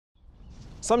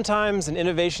Sometimes an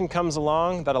innovation comes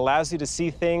along that allows you to see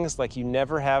things like you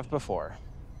never have before.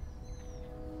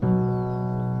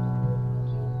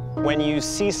 When you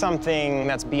see something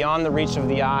that's beyond the reach of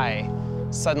the eye,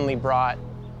 suddenly brought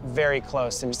very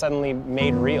close and suddenly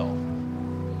made real,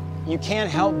 you can't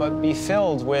help but be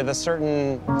filled with a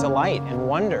certain delight and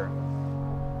wonder.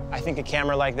 I think a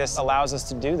camera like this allows us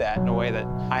to do that in a way that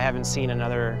I haven't seen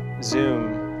another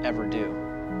zoom ever do.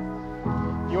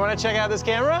 You want to check out this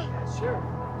camera? Sure.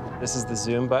 This is the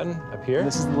zoom button up here.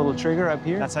 This is the little trigger up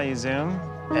here. That's how you zoom.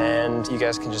 And you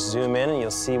guys can just zoom in and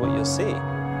you'll see what you'll see.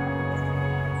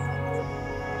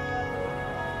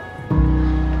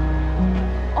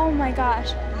 Oh my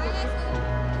gosh.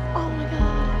 Oh my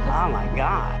god. Oh my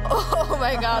god. Oh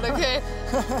my god, okay.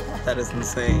 That is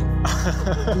insane.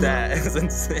 That is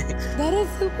insane. That is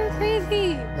super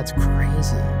crazy. That's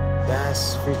crazy.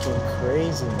 That's freaking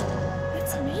crazy, man.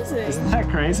 That's amazing. Isn't that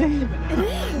crazy? It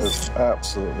is. It's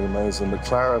absolutely amazing. The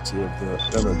clarity of the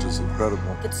image is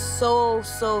incredible. It's so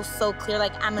clear.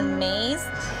 Like, I'm amazed.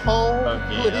 Holy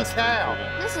cow.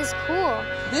 This is cool.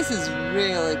 This is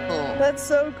really cool. That's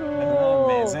so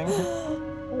cool. Isn't that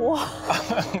amazing? Wow.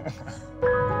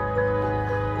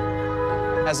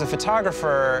 As a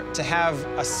photographer, to have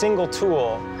a single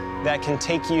tool that can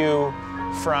take you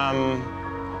from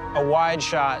a wide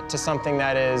shot to something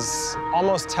that is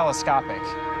almost telescopic,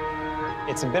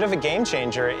 it's a bit of a game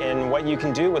changer in what you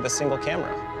can do with a single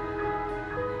camera.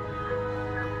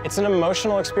 It's an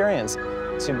emotional experience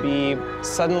to be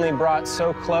suddenly brought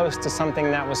so close to something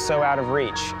that was so out of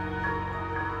reach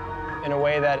in a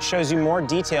way that shows you more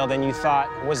detail than you thought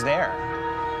was there.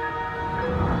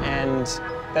 And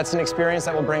that's an experience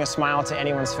that will bring a smile to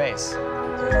anyone's face. I'm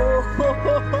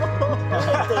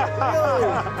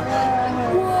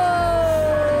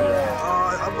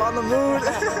on the moon.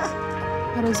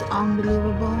 That is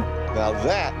unbelievable. Now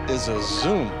that is a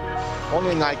zoom.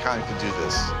 Only Nikon can do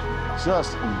this.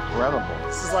 Just incredible.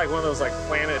 This is like one of those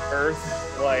planet Earth,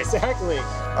 Exactly.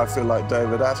 I feel like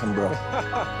David Attenborough.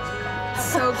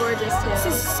 So gorgeous, too. This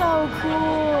is so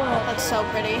cool. That's so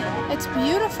pretty. It's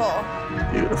beautiful.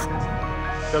 Beautiful.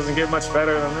 Doesn't get much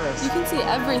better than this. You can see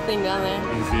everything down there. You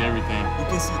can see everything. You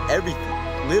can see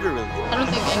everything, literally. I don't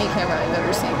think any camera I've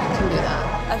ever seen can do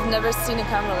that. I've never seen a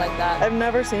camera like that. I've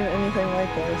never seen anything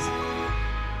like this.